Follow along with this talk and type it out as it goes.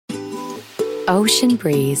Ocean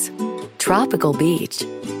breeze, tropical beach,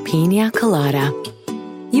 pina colada.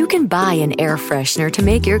 You can buy an air freshener to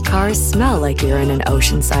make your car smell like you're in an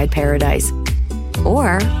oceanside paradise.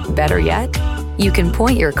 Or, better yet, you can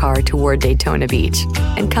point your car toward Daytona Beach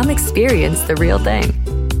and come experience the real thing.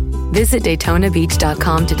 Visit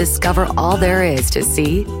DaytonaBeach.com to discover all there is to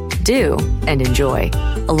see, do, and enjoy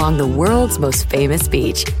along the world's most famous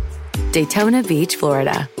beach. Daytona Beach,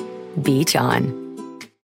 Florida. Beach on.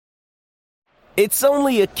 It's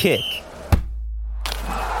only a kick,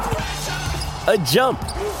 a jump,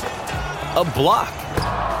 a block.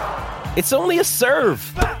 It's only a serve.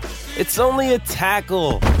 It's only a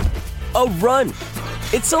tackle, a run.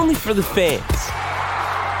 It's only for the fans.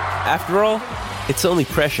 After all, it's only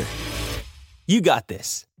pressure. You got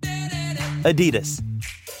this. Adidas.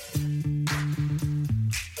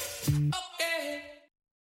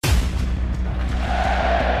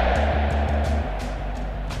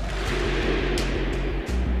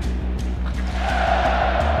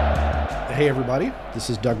 Hey everybody, this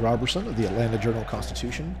is Doug Robertson of the Atlanta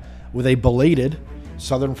Journal-Constitution with a belated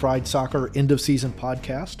Southern Fried Soccer end of season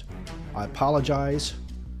podcast. I apologize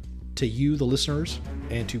to you, the listeners,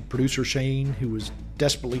 and to producer Shane, who was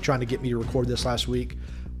desperately trying to get me to record this last week,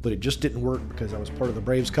 but it just didn't work because I was part of the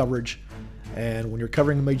Braves coverage. And when you're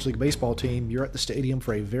covering a Major League Baseball team, you're at the stadium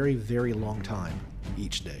for a very, very long time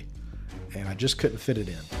each day. And I just couldn't fit it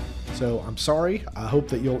in. So I'm sorry. I hope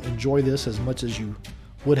that you'll enjoy this as much as you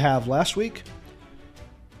would have last week.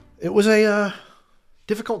 It was a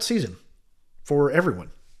difficult season for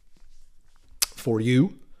everyone. For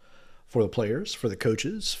you, for the players, for the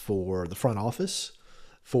coaches, for the front office,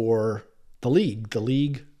 for the league. The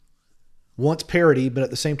league wants parity, but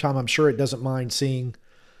at the same time, I'm sure it doesn't mind seeing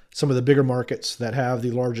some of the bigger markets that have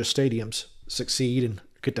the largest stadiums succeed and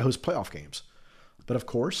get to host playoff games. But of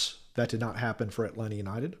course, that did not happen for Atlanta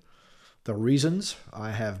United. The reasons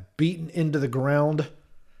I have beaten into the ground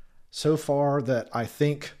so far that I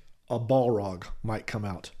think a Balrog might come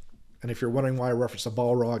out. And if you're wondering why I reference a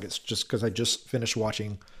Balrog, it's just because I just finished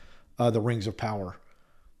watching The Rings of Power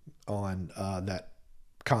on that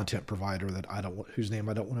content provider that whose name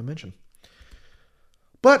I don't want to mention.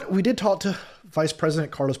 But we did talk to Vice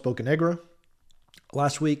President Carlos Bocanegra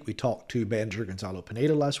last week. We talked to manager Gonzalo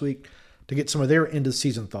Pineda last week to get some of their end of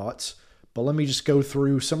season thoughts. But let me just go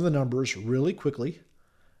through some of the numbers really quickly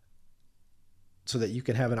so that you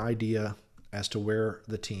can have an idea as to where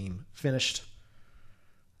the team finished.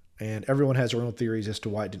 And everyone has their own theories as to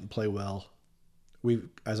why it didn't play well. We've,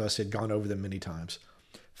 as I said, gone over them many times.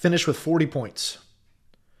 Finished with 40 points.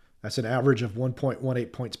 That's an average of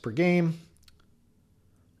 1.18 points per game.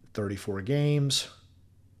 34 games.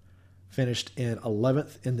 Finished in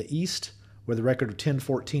 11th in the East with a record of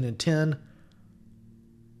 10-14-10.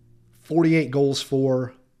 48 goals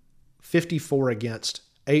for, 54 against,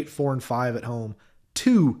 8-4-5 at home,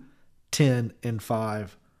 2-10-5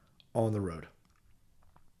 on the road.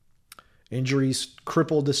 Injuries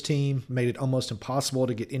crippled this team, made it almost impossible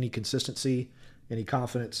to get any consistency, any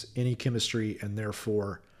confidence, any chemistry, and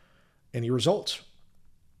therefore any results.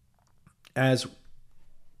 As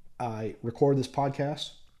I record this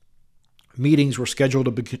podcast, meetings were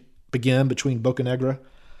scheduled to begin between Bocanegra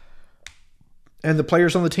and the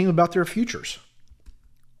players on the team about their futures.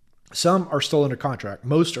 Some are still under contract.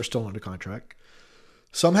 Most are still under contract.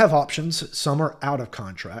 Some have options. Some are out of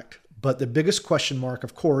contract. But the biggest question mark,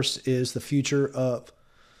 of course, is the future of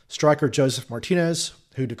striker Joseph Martinez,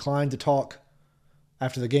 who declined to talk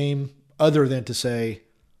after the game, other than to say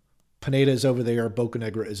Pineda is over there,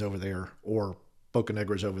 Bocanegra is over there, or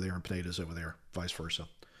Bocanegra is over there and Pineda is over there, vice versa.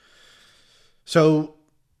 So,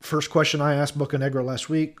 first question I asked Bocanegra last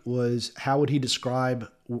week was how would he describe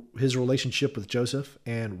his relationship with Joseph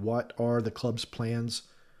and what are the club's plans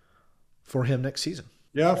for him next season?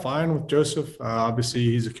 Yeah, fine with Joseph. Obviously,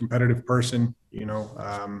 he's a competitive person.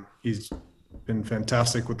 He's been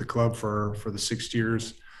fantastic with the club for the 6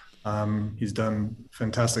 years. He's done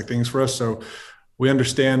fantastic things for us. So we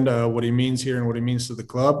understand what he means here and what he means to the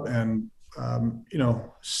club. And,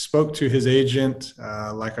 spoke to his agent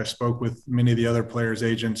like I spoke with many of the other players'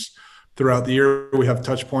 agents throughout the year. We have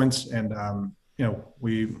touch points and,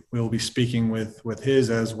 we will be speaking with his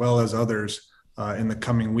as well as others in the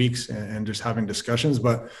coming weeks and just having discussions.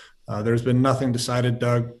 But there's been nothing decided,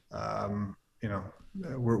 Doug.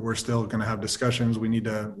 We're still going to have discussions. We need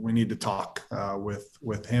to talk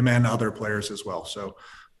with him and other players as well. So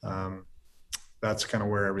that's kind of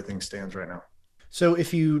where everything stands right now. So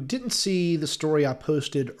if you didn't see the story I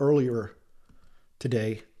posted earlier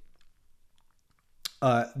today,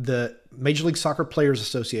 the Major League Soccer Players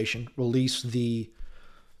Association released the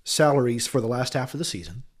salaries for the last half of the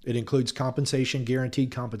season. It includes compensation,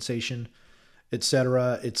 guaranteed compensation,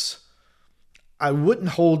 etc. I wouldn't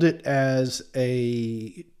hold it as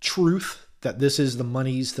a truth that this is the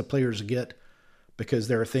monies the players get, because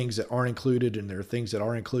there are things that aren't included and there are things that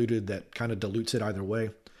are included that kind of dilutes it either way.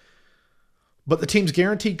 But the team's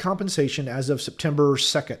guaranteed compensation as of September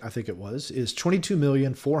 2nd, I think it was, is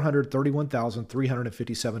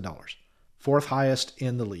 $22,431,357, fourth highest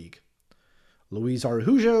in the league. Luis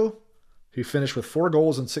Araujo, who finished with 4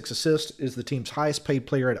 goals and 6 assists, is the team's highest paid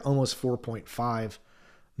player at almost $4.5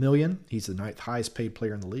 million. He's the 9th highest paid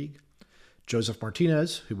player in the league. Joseph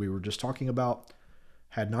Martinez, who we were just talking about,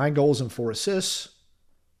 had 9 goals and 4 assists.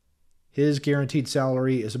 His guaranteed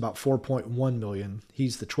salary is about $4.1 million.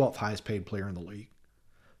 He's the 12th highest paid player in the league.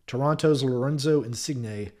 Toronto's Lorenzo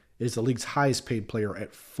Insigne is the league's highest paid player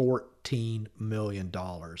at $14 million,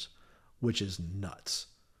 which is nuts.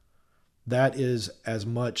 That is as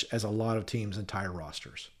much as a lot of teams' entire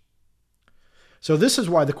rosters. So this is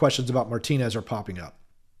why the questions about Martinez are popping up,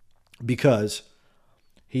 because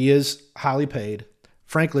he is highly paid.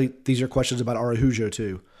 Frankly, these are questions about Araujo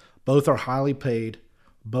too. Both are highly paid.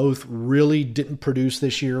 Both really didn't produce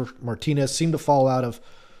this year. Martinez seemed to fall out of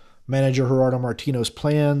manager Gerardo Martino's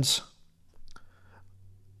plans.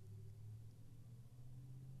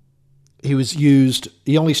 He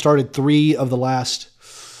only started 3 of the last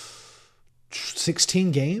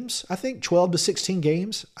 16 games, I think, 12 to 16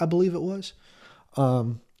 games, I believe it was.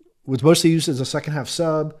 Was mostly used as a second half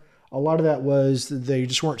sub. A lot of that was they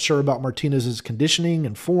just weren't sure about Martinez's conditioning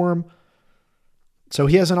and form. So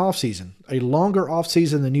he has an offseason, a longer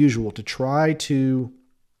offseason than usual, to try to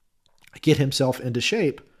get himself into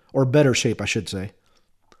shape, or better shape, I should say.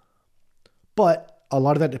 But a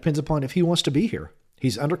lot of that depends upon if he wants to be here.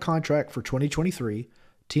 He's under contract for 2023.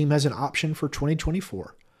 Team has an option for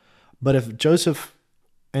 2024. But if Joseph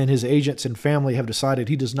and his agents and family have decided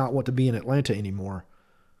he does not want to be in Atlanta anymore,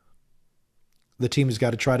 the team has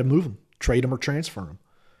got to try to move him, trade him, or transfer him.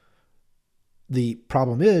 The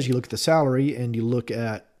problem is, you look at the salary and you look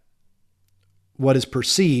at what is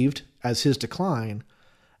perceived as his decline,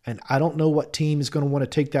 and I don't know what team is going to want to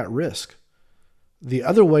take that risk. The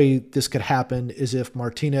other way this could happen is if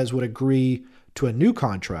Martinez would agree to a new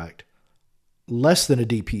contract less than a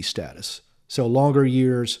DP status. So longer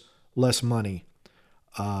years, less money.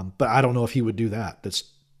 But I don't know if he would do that. That's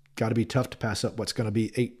got to be tough to pass up what's going to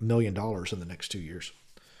be $8 million in the next 2 years.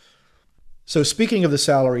 So speaking of the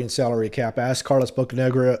salary and salary cap, I asked Carlos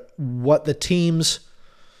Bocanegra what the team's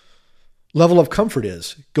level of comfort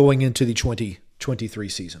is going into the 2023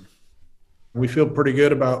 season. We feel pretty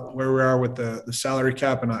good about where we are with the salary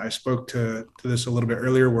cap, and I spoke to this a little bit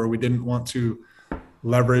earlier, where we didn't want to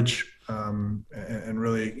leverage and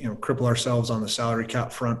really cripple ourselves on the salary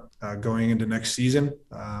cap front going into next season.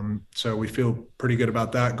 So we feel pretty good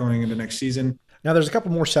about that going into next season. Now there's a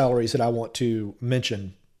couple more salaries that I want to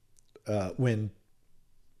mention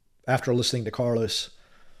after listening to Carlos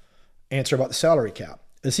answer about the salary cap.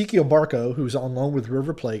 Ezequiel Barco, who's on loan with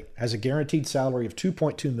River Plate, has a guaranteed salary of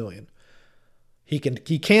 $2.2 million. He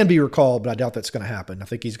can be recalled, but I doubt that's going to happen. I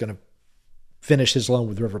think he's going to finish his loan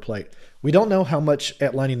with River Plate. We don't know how much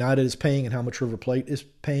Atlanta United is paying and how much River Plate is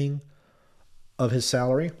paying of his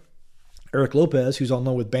salary. Eric Lopez, who's on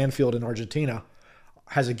loan with Banfield in Argentina,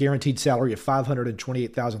 has a guaranteed salary of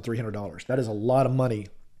 $528,300. That is a lot of money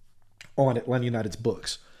on Atlanta United's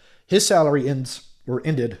books. His salary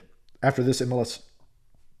ended after this MLS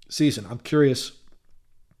season. I'm curious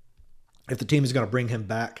if the team is going to bring him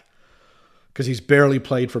back, because he's barely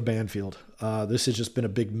played for Banfield. This has just been a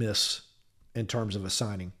big miss in terms of a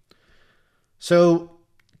signing. So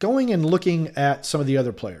going and looking at some of the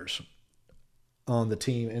other players on the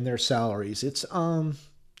team and their salaries, there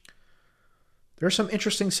are some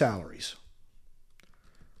interesting salaries.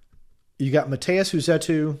 You got Mateus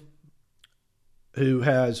Huzetu, who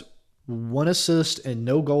has 1 assist and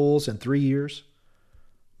no goals in 3 years,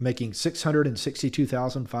 making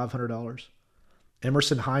 $662,500.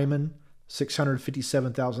 Emerson Hyman,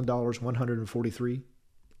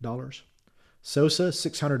 $657,143. Sosa,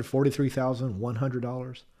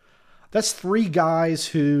 $643,100. That's 3 guys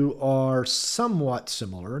who are somewhat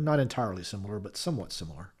similar, not entirely similar, but somewhat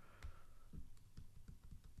similar.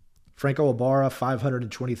 Franco Ibarra,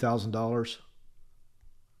 $520,000.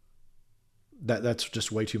 That's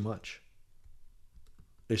just way too much.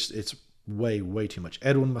 It's way too much.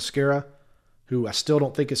 Edwin Mosquera, who I still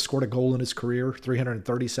don't think has scored a goal in his career,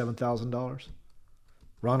 $337,000.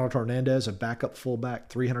 Ronald Hernandez, a backup fullback,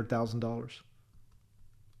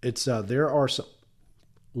 $300,000. There are some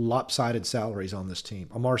lopsided salaries on this team.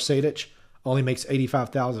 Amar Sejdic only makes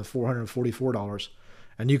 $85,444,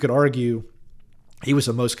 and you could argue He was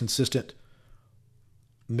the most consistent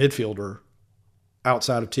midfielder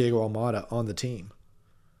outside of Thiago Almada on the team.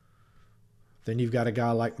 Then you've got a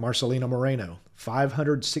guy like Marcelino Moreno,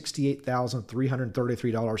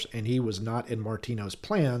 $568,333, and he was not in Martino's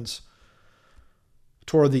plans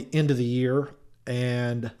toward the end of the year.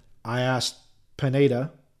 And I asked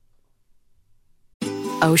Pineda.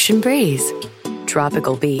 Ocean breeze,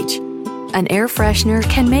 tropical beach. An air freshener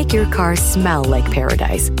can make your car smell like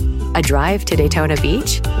paradise. A drive to Daytona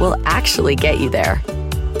Beach will actually get you there.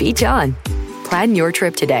 Beach on. Plan your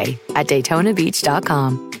trip today at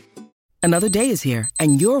DaytonaBeach.com. Another day is here,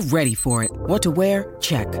 and you're ready for it. What to wear?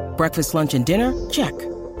 Check. Breakfast, lunch, and dinner? Check.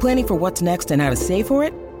 Planning for what's next and how to save for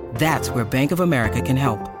it? That's where Bank of America can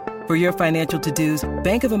help. For your financial to-dos,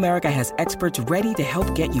 Bank of America has experts ready to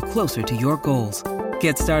help get you closer to your goals.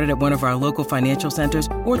 Get started at one of our local financial centers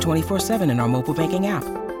or 24/7 in our mobile banking app.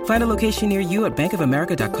 Find a location near you at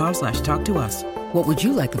bankofamerica.com/talktous. What would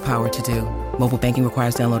you like the power to do? Mobile banking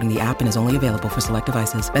requires downloading the app and is only available for select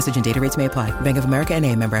devices. Message and data rates may apply. Bank of America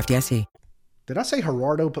N.A., member FDIC. Did I say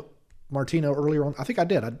Gerardo Martino earlier on? I think I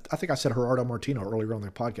did. I think I said Gerardo Martino earlier on the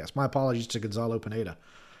podcast. My apologies to Gonzalo Pineda.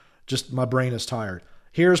 Just my brain is tired.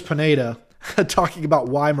 Here's Pineda talking about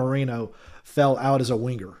why Moreno fell out as a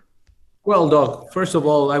winger. Well, Doc, first of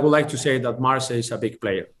all, I would like to say that Marce is a big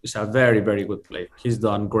player. He's a very, very good player. He's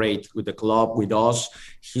done great with the club, with us.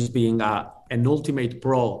 He's being an ultimate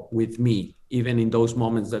pro with me, even in those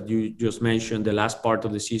moments that you just mentioned, the last part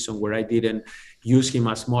of the season where I didn't use him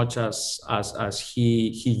as much as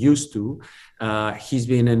he used to. He's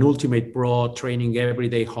been an ultimate pro, training every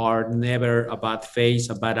day hard, never a bad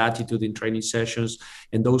face, a bad attitude in training sessions.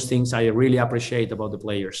 And those things I really appreciate about the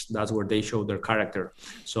players. That's where they show their character.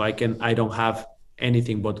 So I don't have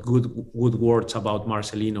anything but good words about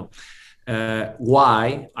Marcelino.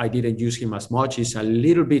 Why I didn't use him as much is a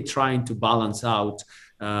little bit trying to balance out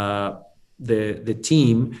the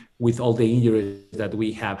team with all the injuries that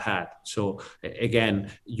we have had. So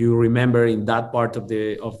again, you remember in that part in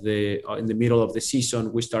the middle of the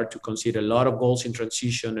season, we start to consider a lot of goals in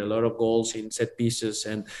transition, a lot of goals in set pieces,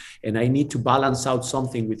 and I need to balance out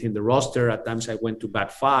something within the roster. At times I went to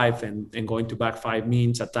back five, and going to back five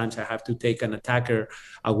means at times I have to take an attacker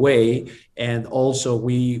away. And also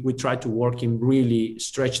we try to work him really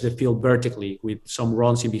stretch the field vertically with some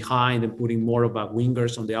runs in behind and putting more of our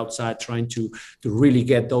wingers on the outside, trying to really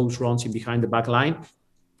get those runs in behind the back line.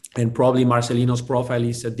 And probably Marcelino's profile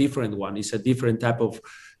is a different one. It's a different type of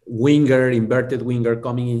winger, inverted winger,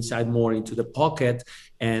 coming inside more into the pocket.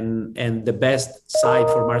 And the best side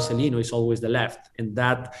for Marcelino is always the left. And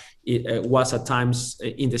that was at times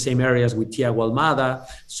in the same areas with Thiago Almada.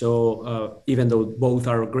 So even though both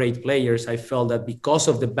are great players, I felt that because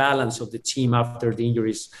of the balance of the team after the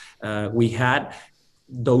injuries we had,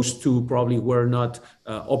 those two probably were not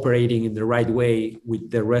operating in the right way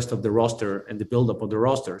with the rest of the roster and the buildup of the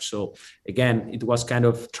roster. So again, it was kind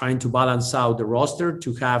of trying to balance out the roster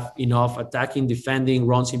to have enough attacking, defending,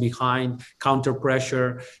 runs in behind, counter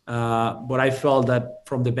pressure. But I felt that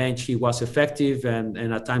from the bench, he was effective. And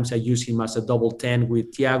at times I used him as a double 10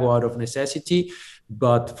 with Thiago out of necessity.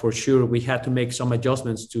 But for sure, we had to make some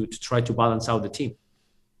adjustments to try to balance out the team.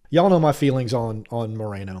 Y'all know my feelings on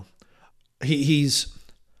Moreno.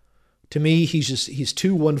 To me, he's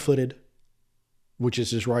too one-footed, which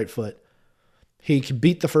is his right foot. He can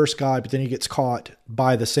beat the first guy, but then he gets caught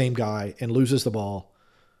by the same guy and loses the ball.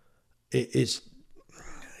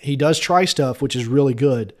 He does try stuff, which is really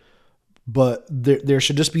good, but there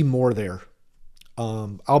should just be more there.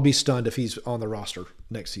 I'll be stunned if he's on the roster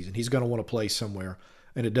next season. He's going to want to play somewhere,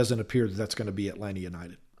 and it doesn't appear that that's going to be Atlanta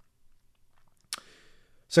United.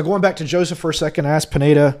 So going back to Joseph for a second, I asked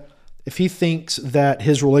Pineda if he thinks that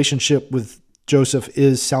his relationship with Joseph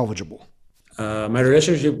is salvageable. My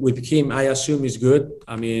relationship with him, I assume, is good.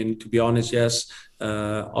 I mean, to be honest, yes.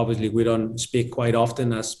 Obviously, we don't speak quite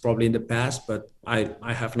often as probably in the past, but I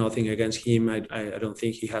have nothing against him. I don't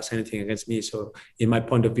think he has anything against me. So in my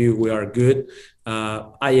point of view, we are good.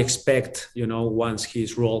 I expect, once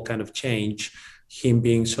his role kind of changed, him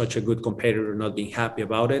being such a good competitor, not being happy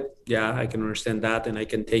about it. Yeah, I can understand that and I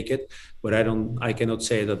can take it, but I cannot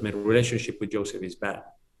say that my relationship with Joseph is bad.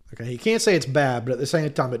 Okay, he can't say it's bad, but at the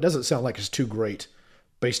same time, it doesn't sound like it's too great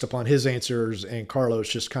based upon his answers and Carlos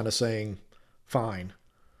just kind of saying fine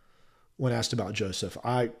when asked about Joseph.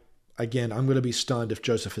 I'm going to be stunned if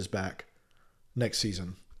Joseph is back next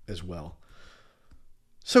season as well.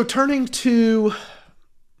 So turning to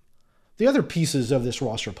the other pieces of this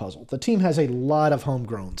roster puzzle, the team has a lot of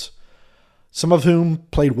homegrowns, some of whom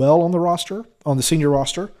played well on the senior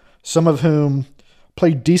roster, some of whom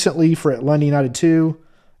played decently for Atlanta United 2,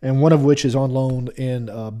 and one of which is on loan in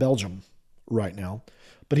Belgium right now.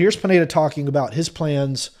 But here's Pineda talking about his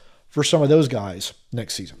plans for some of those guys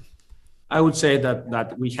next season. I would say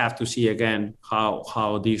that we have to see again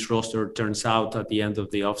how this roster turns out at the end of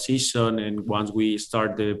the offseason. And once we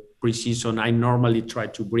start the preseason, I normally try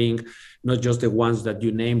to bring not just the ones that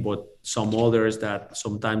you name, but some others that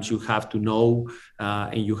sometimes you have to know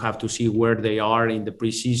and you have to see where they are in the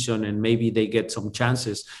preseason and maybe they get some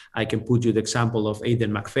chances. I can put you the example of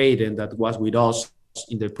Aiden McFadden that was with us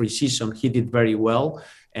in the preseason. He did very well.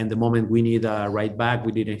 And the moment we need a right back,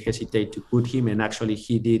 we didn't hesitate to put him. And actually,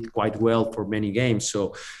 he did quite well for many games.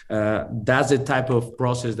 So that's the type of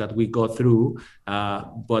process that we go through.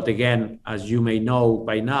 But again, as you may know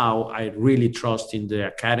by now, I really trust in the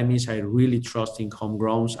academies. I really trust in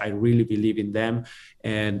homegrowns. I really believe in them.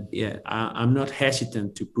 And I'm not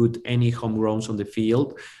hesitant to put any homegrowns on the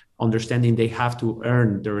field, understanding they have to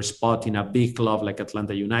earn their spot in a big club like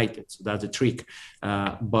Atlanta United. So that's the trick.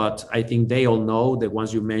 But I think they all know. The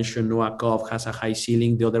ones you mentioned, Noah Koff has a high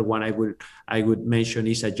ceiling. The other one I would mention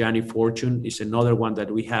is a Gianni Fortune. Is another one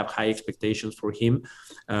that we have high expectations for him.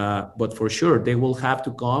 But for sure, they will have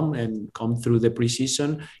to come through the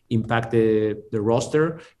preseason, impact the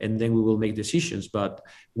roster, and then we will make decisions. But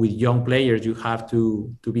with young players, you have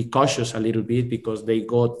to be cautious a little bit because they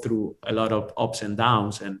go through a lot of ups and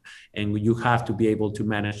downs, and you have to be able to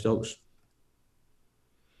manage those.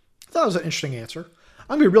 I thought it was an interesting answer.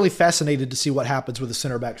 I'm going to be really fascinated to see what happens with the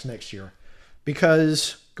center backs next year,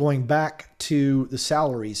 because going back to the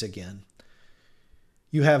salaries again,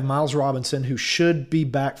 you have Miles Robinson, who should be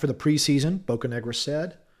back for the preseason, Bocanegra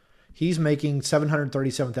said. He's making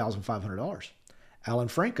 $737,500. Alan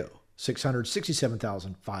Franco,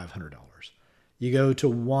 $667,500. You go to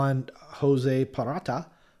Juan Jose Parata,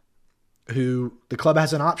 who the club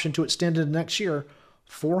has an option to extend into next year,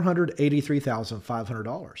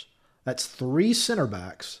 $483,500. That's three center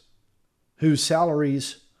backs whose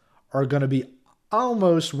salaries are going to be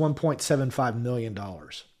almost $1.75 million.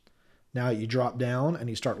 Now you drop down and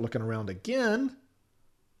you start looking around again.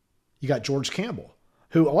 You got George Campbell,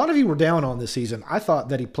 who a lot of you were down on this season. I thought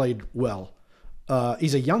that he played well.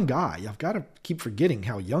 He's a young guy. I've got to keep forgetting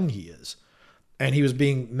how young he is. And he was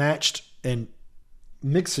being matched and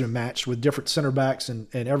mixed and matched with different center backs and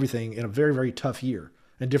everything in a very, very tough year,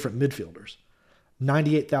 and different midfielders.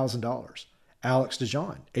 $98,000. Alex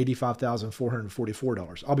DeJean,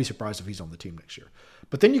 $85,444. I'll be surprised if he's on the team next year.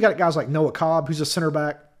 But then you got guys like Noah Cobb, who's a center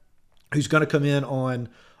back, who's going to come in on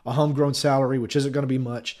a homegrown salary, which isn't going to be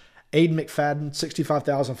much. Aiden McFadden,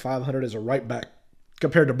 $65,500 as a right back,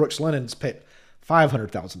 compared to Brooks Lennon's paid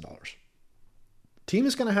 $500,000. Team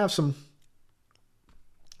is going to have some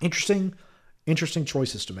interesting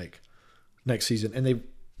choices to make next season. And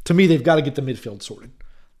to me, they've got to get the midfield sorted.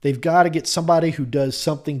 They've got to get somebody who does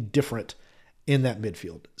something different in that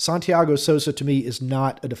midfield. Santiago Sosa, to me, is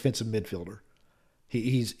not a defensive midfielder.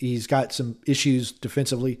 He's got some issues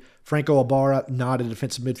defensively. Franco Ibarra, not a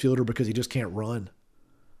defensive midfielder because he just can't run.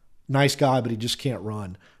 Nice guy, but he just can't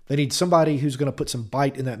run. They need somebody who's going to put some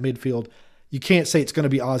bite in that midfield. You can't say it's going to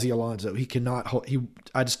be Ozzy Alonso. He cannot.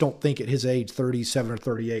 I just don't think at his age, 37 or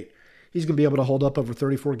 38, he's going to be able to hold up over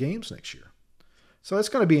 34 games next year. So it's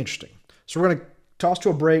going to be interesting. So we're going to toss to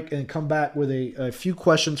a break and come back with a few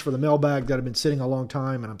questions for the mailbag that have been sitting a long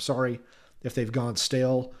time, and I'm sorry if they've gone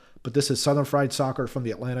stale, but this is Southern Fried Soccer from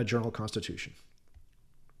the Atlanta Journal-Constitution.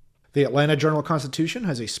 The Atlanta Journal-Constitution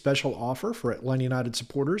has a special offer for Atlanta United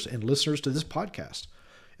supporters and listeners to this podcast.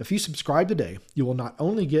 If you subscribe today, you will not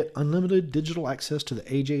only get unlimited digital access to the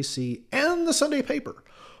AJC and the Sunday paper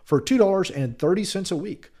for $2.30 a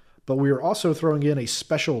week, but we are also throwing in a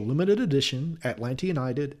special limited edition Atlanta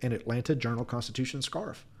United and Atlanta Journal-Constitution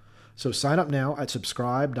scarf. So sign up now at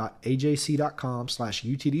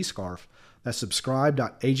subscribe.ajc.com/UTD-scarf. That's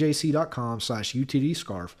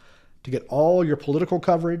subscribe.ajc.com/UTD-scarf to get all your political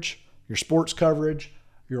coverage, your sports coverage,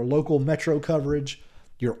 your local metro coverage,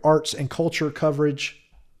 your arts and culture coverage.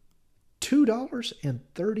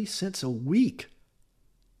 $2.30 a week.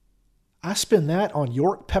 I spend that on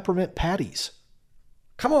York peppermint patties.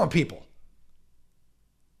 Come on, people.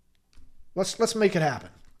 Let's make it happen.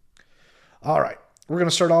 All right. We're going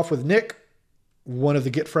to start off with Nick, one of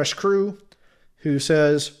the Get Fresh crew, who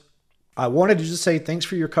says, I wanted to just say thanks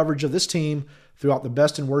for your coverage of this team throughout the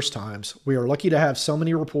best and worst times. We are lucky to have so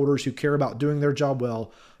many reporters who care about doing their job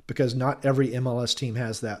well, because not every MLS team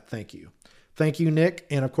has that. Thank you. Thank you, Nick.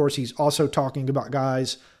 And of course, he's also talking about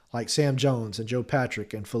guys like Sam Jones and Joe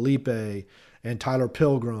Patrick and Felipe and Tyler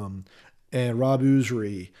Pilgrim and Rob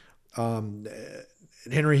Usry, Henry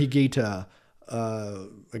Higuita,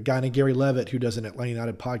 a guy named Gary Levitt who does an Atlanta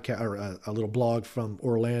United podcast or a little blog from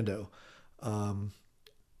Orlando. I'm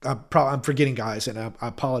forgetting guys, and I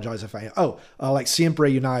apologize if I am. Like Siempre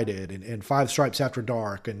United and Five Stripes After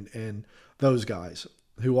Dark and those guys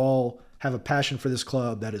who all have a passion for this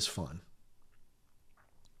club that is fun.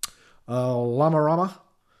 Lama Rama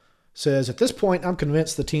says, at this point, I'm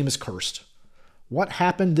convinced the team is cursed. What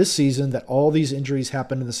happened this season that all these injuries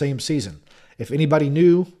happened in the same season? If anybody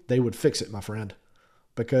knew, they would fix it, my friend,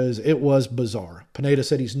 because it was bizarre. Pineda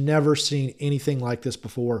said he's never seen anything like this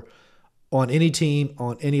before on any team,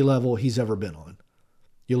 on any level he's ever been on.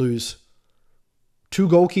 You lose 2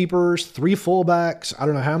 goalkeepers, 3 fullbacks, I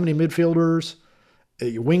don't know how many midfielders,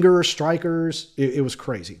 wingers, strikers. It was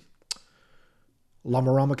crazy.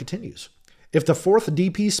 Lamarama continues. If the 4th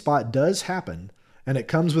DP spot does happen and it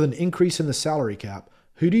comes with an increase in the salary cap,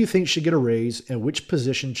 who do you think should get a raise and which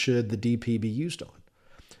position should the DP be used on?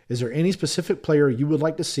 Is there any specific player you would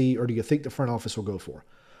like to see or do you think the front office will go for?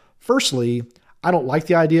 Firstly, I don't like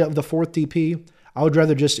the idea of the 4th DP. I would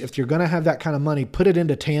rather just, if you're going to have that kind of money, put it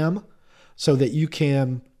into TAM so that you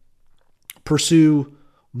can pursue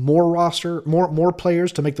more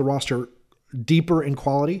players to make the roster deeper in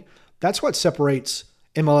quality. That's what separates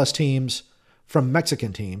MLS teams from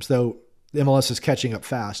Mexican teams, though MLS is catching up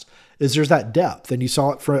fast, is there's that depth. And you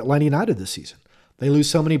saw it for Atlanta United this season. They lose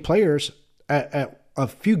so many players at a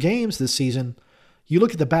few games this season. You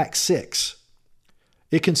look at the back 6.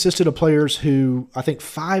 It consisted of players who, I think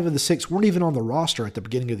 5 of the 6 weren't even on the roster at the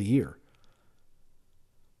beginning of the year.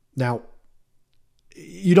 Now,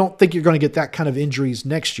 you don't think you're going to get that kind of injuries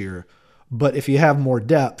next year, but if you have more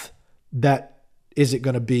depth, that isn't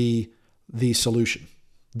going to be the solution,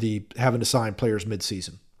 the having to sign players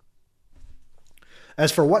midseason.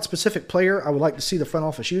 As for what specific player I would like to see the front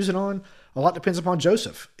office use it on, a lot depends upon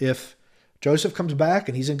Joseph. If Joseph comes back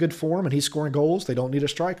and he's in good form and he's scoring goals, they don't need a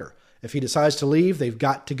striker. If he decides to leave, they've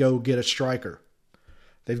got to go get a striker.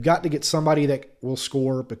 They've got to get somebody that will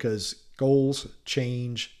score because goals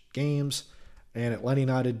change games, and Atlanta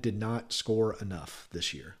United did not score enough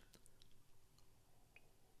this year.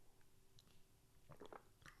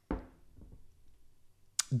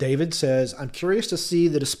 David says, I'm curious to see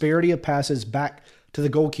the disparity of passes back to the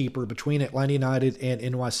goalkeeper between Atlanta United and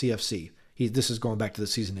NYCFC. This is going back to the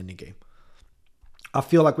season-ending game. I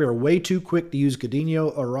feel like we are way too quick to use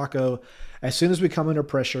Godinho or Rocco as soon as we come under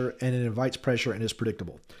pressure, and it invites pressure and is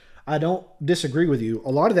predictable. I don't disagree with you. A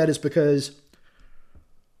lot of that is because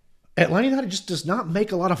Atlanta United just does not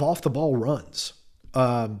make a lot of off-the-ball runs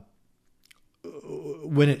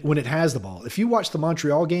when it has the ball. If you watched the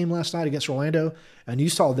Montreal game last night against Orlando and you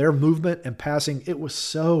saw their movement and passing, it was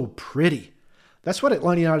so pretty. That's what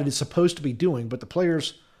Atlanta United is supposed to be doing, but the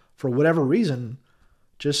players, for whatever reason,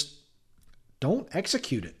 just don't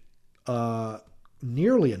execute it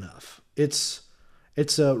nearly enough. It's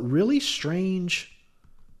a really strange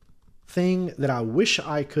thing that I wish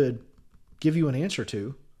I could give you an answer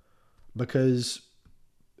to, because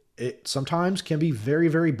it sometimes can be very,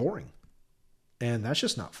 very boring. And that's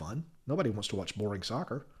just not fun. Nobody wants to watch boring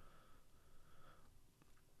soccer.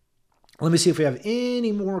 Let me see if we have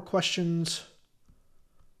any more questions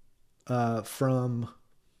from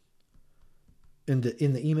in the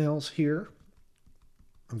emails here.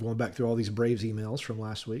 I'm going back through all these Braves emails from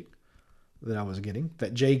last week that I was getting,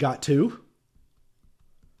 that Jay got too,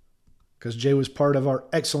 because Jay was part of our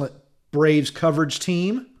excellent Braves coverage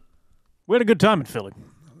team. We had a good time in Philly.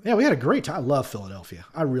 Yeah, we had a great time. I love Philadelphia.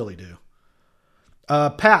 I really do.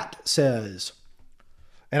 Pat says,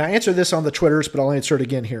 and I answered this on the Twitters, but I'll answer it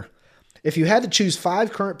again here. If you had to choose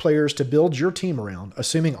 5 current players to build your team around,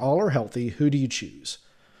 assuming all are healthy, who do you choose?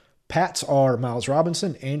 Pat's are Miles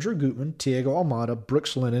Robinson, Andrew Gutman, Thiago Almada,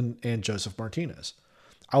 Brooks Lennon, and Joseph Martinez.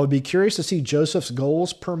 I would be curious to see Joseph's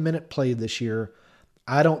goals per minute played this year.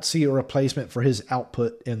 I don't see a replacement for his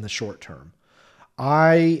output in the short term.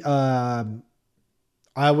 I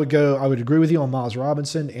would agree with you on Miles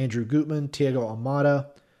Robinson, Andrew Gutman, Thiago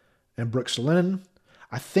Almada, and Brooks Lennon.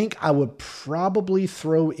 I think I would probably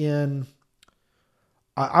throw in,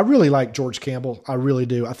 I really like George Campbell. I really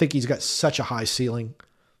do. I think he's got such a high ceiling.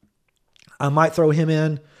 I might throw him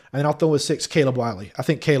in, and then I'll throw with 6 Caleb Wiley. I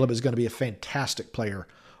think Caleb is going to be a fantastic player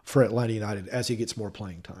for Atlanta United as he gets more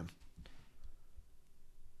playing time.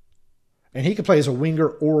 And he can play as a winger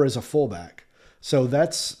or as a fullback. So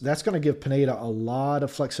that's going to give Pineda a lot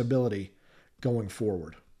of flexibility going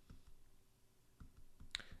forward.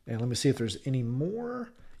 And let me see if there's any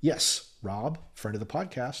more. Yes, Rob, friend of the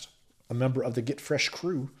podcast, a member of the Get Fresh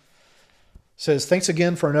crew, says, thanks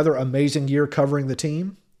again for another amazing year covering the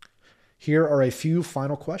team. Here are a few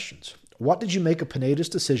final questions. What did you make of Pineda's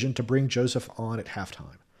decision to bring Joseph on at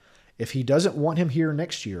halftime? If he doesn't want him here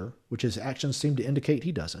next year, which his actions seem to indicate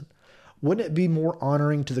he doesn't, wouldn't it be more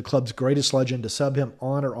honoring to the club's greatest legend to sub him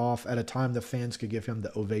on or off at a time the fans could give him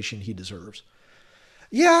the ovation he deserves?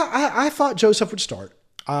 Yeah, I thought Joseph would start.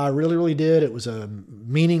 I really, really did. It was a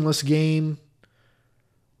meaningless game.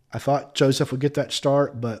 I thought Joseph would get that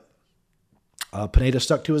start, but Pineda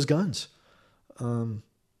stuck to his guns.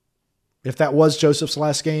 If that was Joseph's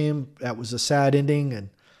last game, that was a sad ending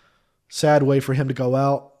and sad way for him to go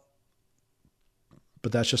out.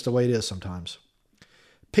 But that's just the way it is sometimes.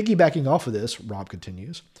 Piggybacking off of this, Rob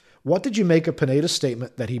continues, what did you make of Pineda's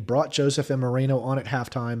statement that he brought Joseph and Moreno on at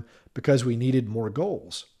halftime because we needed more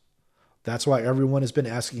goals? That's why everyone has been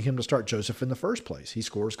asking him to start Joseph in the first place. He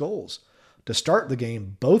scores goals. To start the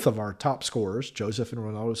game, both of our top scorers, Joseph and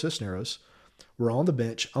Ronaldo Cisneros, were on the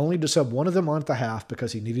bench, only to sub one of them on at the half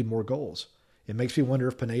because he needed more goals. It makes me wonder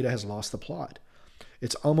if Pineda has lost the plot.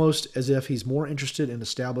 It's almost as if he's more interested in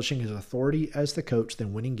establishing his authority as the coach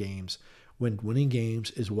than winning games, when winning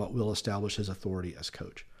games is what will establish his authority as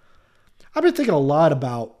coach. I've been thinking a lot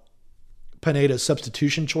about Pineda's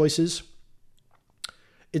substitution choices.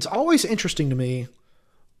 It's always interesting to me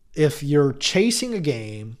if you're chasing a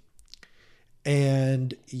game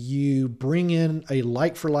and you bring in a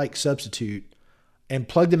like-for-like substitute and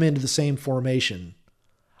plug them into the same formation.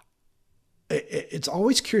 It's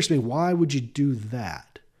always curious to me, why would you do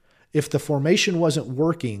that? If the formation wasn't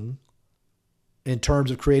working in terms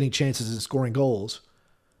of creating chances and scoring goals,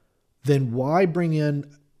 then why bring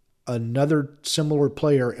in another similar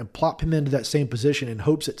player and plop him into that same position in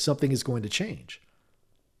hopes that something is going to change?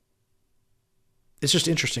 It's just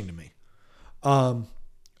interesting to me.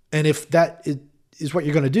 And if that is what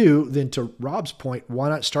you're going to do, then to Rob's point, why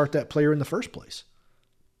not start that player in the first place?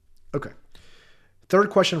 Okay. Third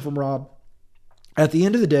question from Rob. At the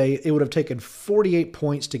end of the day, it would have taken 48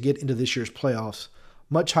 points to get into this year's playoffs,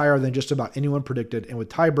 much higher than just about anyone predicted, and with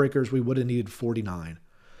tiebreakers, we would have needed 49.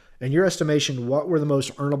 In your estimation, what were the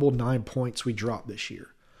most earnable 9 points we dropped this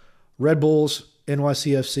year? Red Bulls,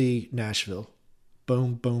 NYCFC, Nashville.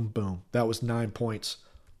 Boom, boom, boom. That was 9 points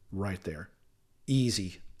right there.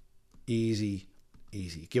 Easy, easy,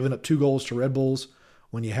 easy. Giving up 2 goals to Red Bulls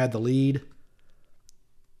when you had the lead.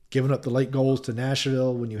 Giving up the late goals to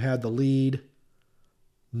Nashville when you had the lead.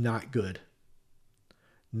 Not good.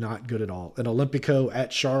 Not good at all. And Olympico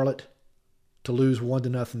at Charlotte to lose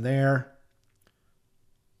 1-0 there.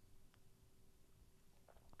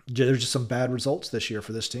 There's just some bad results this year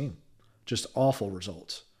for this team. Just awful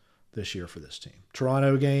results this year for this team.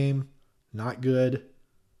 Toronto game, not good.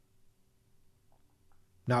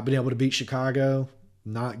 Not being able to beat Chicago,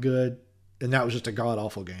 not good. And that was just a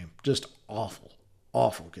god-awful game. Just awful,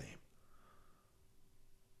 awful game.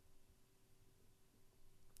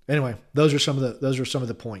 Anyway, those are some of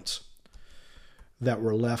the points that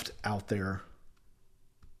were left out there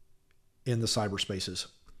in the cyberspaces.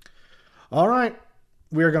 All right,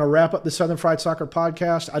 we are going to wrap up the Southern Fried Soccer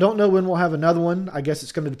podcast. I don't know when we'll have another one. I guess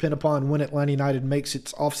it's going to depend upon when Atlanta United makes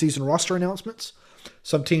its off-season roster announcements.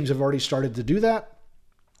 Some teams have already started to do that.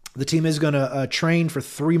 The team is going to train for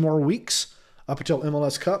 3 more weeks up until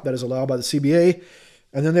MLS Cup. That is allowed by the CBA.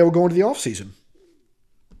 And then they will go into the off-season.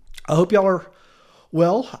 I hope y'all are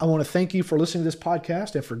well. I want to thank you for listening to this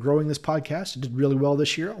podcast and for growing this podcast. It did really well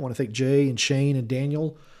this year. I want to thank Jay and Shane and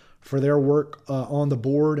Daniel for their work on the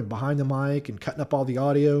board and behind the mic and cutting up all the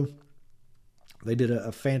audio. They did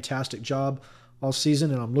a fantastic job all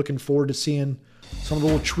season, and I'm looking forward to seeing some of the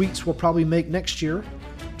little tweaks we'll probably make next year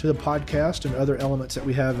to the podcast and other elements that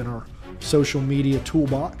we have in our social media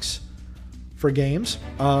toolbox for games.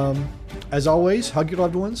 As always, hug your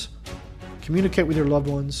loved ones, communicate with your loved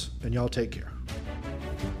ones, and y'all take care.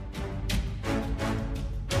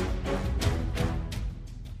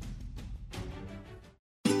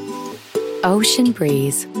 Ocean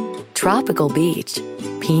breeze, tropical beach,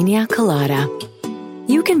 pina colada.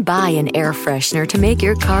 You can buy an air freshener to make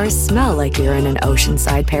your car smell like you're in an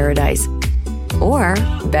oceanside paradise. Or,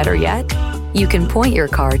 better yet, you can point your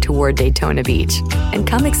car toward Daytona Beach and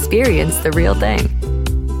come experience the real thing.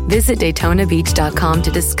 Visit DaytonaBeach.com to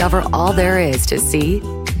discover all there is to see,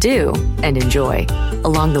 do, and enjoy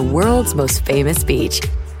along the world's most famous beach,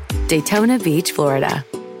 Daytona Beach, Florida.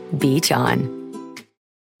 Beach on.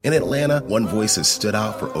 In Atlanta, one voice has stood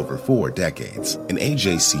out for over 4 decades. An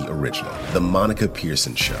AJC original, The Monica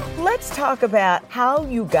Pearson Show. Let's talk about how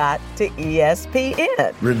you got to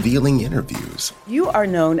ESPN. Revealing interviews. You are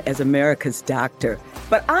known as America's doctor,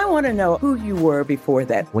 but I want to know who you were before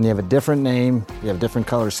that. When you have a different name, you have different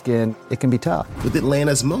color skin, it can be tough. With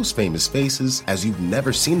Atlanta's most famous faces as you've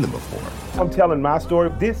never seen them before. I'm telling my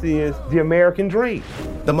story. This is the American dream.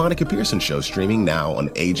 The Monica Pearson Show, streaming now on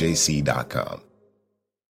AJC.com.